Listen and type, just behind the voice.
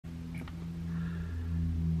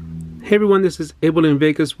Hey everyone, this is Abel in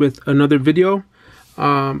Vegas with another video.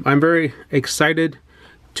 I'm very excited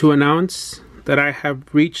to announce that I have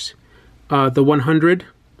reached the 100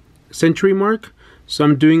 century mark. So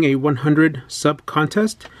I'm doing a 100 sub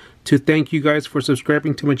contest to thank you guys for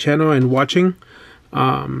subscribing to my channel and watching.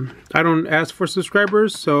 I don't ask for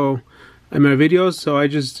subscribers in my videos, so I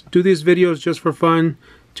just do these videos just for fun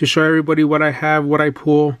to show everybody what I have, what I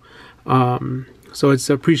pull. So it's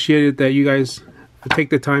appreciated that you guys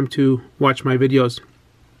take the time to watch my videos.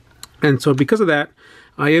 And so because of that,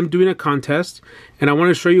 I am doing a contest and I want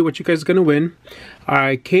to show you what you guys are going to win.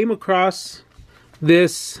 I came across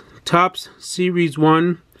this Topps Series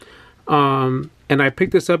 1 and I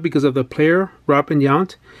picked this up because of the player Robin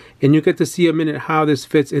Yount, and you get to see a minute how this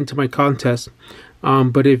fits into my contest.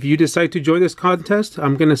 But if you decide to join this contest,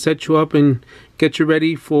 I'm going to set you up and get you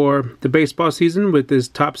ready for the baseball season with this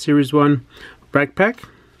Topps Series 1 backpack.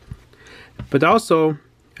 But also,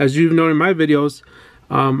 as you've known in my videos,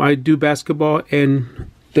 I do basketball, and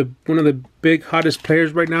one of the big hottest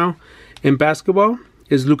players right now in basketball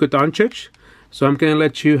is Luka Doncic. So I'm going to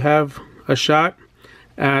let you have a shot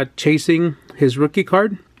at chasing his rookie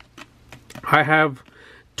card. I have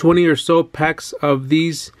 20 or so packs of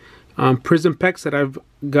these Prism packs that I've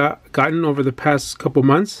gotten over the past couple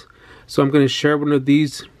months. So I'm going to share one of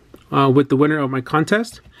these with the winner of my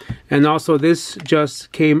contest. And also this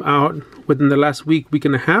just came out within the last week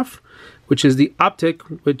and a half, which is the Optic,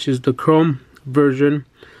 which is the Chrome version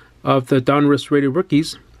of the Donruss rated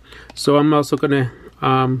rookies. So I'm also going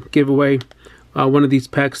to give away one of these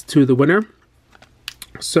packs to the winner.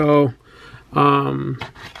 So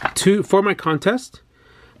for my contest,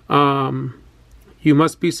 you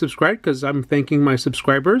must be subscribed because I'm thanking my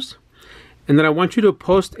subscribers. And then I want you to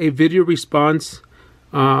post a video response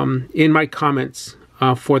in my comments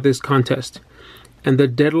for this contest, and the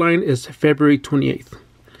deadline is February 28th.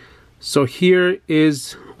 So here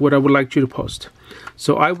is what I would like you to post.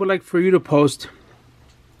 So I would like for you to post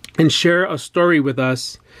and share a story with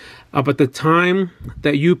us about the time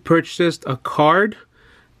that you purchased a card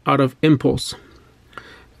out of impulse.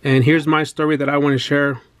 And here's my story that I want to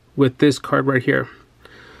share with this card right here.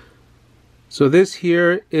 So this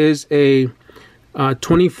here is a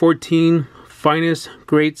 2014 Finest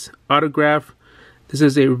Greats autograph. This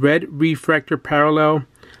is a red refractor parallel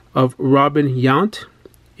of Robin Yount.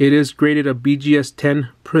 It is graded a BGS 10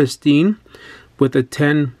 pristine with a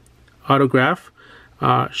 10 autograph.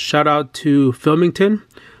 Shout out to Filmington,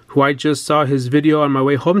 who I just saw his video on my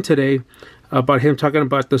way home today about him talking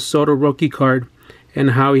about the Soto rookie card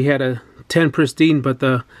and how he had a 10 pristine, but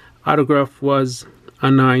the autograph was a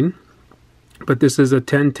 9. But this is a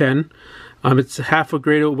 10-10. It's half a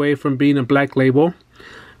grade away from being a black label.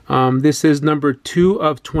 This is number 2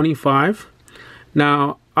 of 25.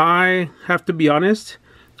 Now, I have to be honest,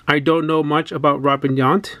 I don't know much about Robin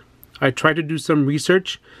Yount. I tried to do some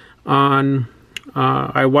research on,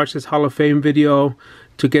 I watched this Hall of Fame video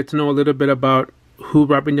to get to know a little bit about who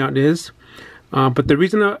Robin Yount is. But the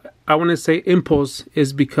reason I want to say impulse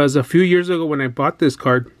is because a few years ago when I bought this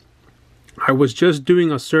card, I was just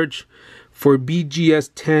doing a search for BGS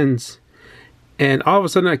 10s. And all of a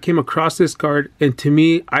sudden I came across this card, and to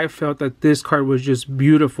me, I felt that this card was just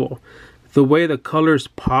beautiful. The way the colors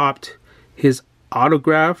popped, his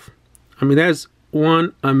autograph. I mean, that's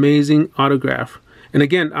one amazing autograph. And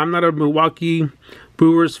again, I'm not a Milwaukee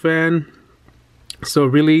Brewers fan, so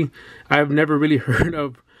really, I've never really heard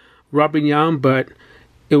of Robin Yount, but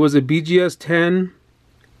it was a BGS 10,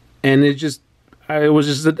 and it was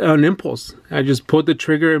just an impulse. I just pulled the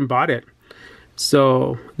trigger and bought it.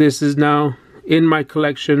 So this is now in my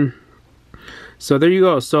collection. So there you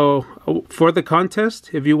go. So for the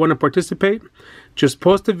contest, if you want to participate, just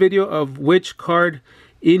post a video of which card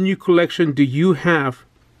in your collection do you have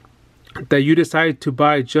that you decided to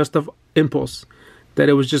buy just of impulse, that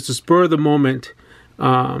it was just a spur of the moment,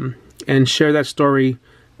 and share that story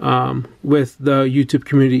with the YouTube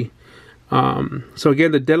community. So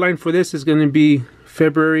again, the deadline for this is going to be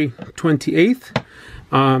February 28th,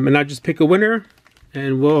 and I'll just pick a winner,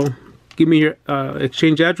 and we'll give me your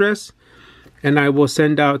exchange address, and I will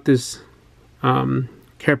send out this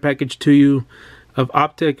care package to you of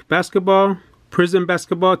Optic basketball, Prism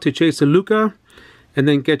basketball to chase a Luka, and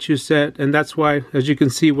then get you set. And that's why, as you can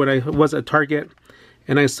see, when I was at Target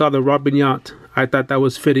and I saw the Robin Yount, I thought that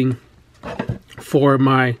was fitting for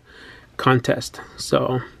my contest.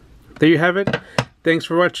 So there you have it. Thanks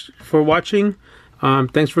for watching.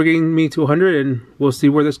 Thanks for getting me to 100, and we'll see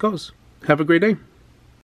where this goes. Have a great day.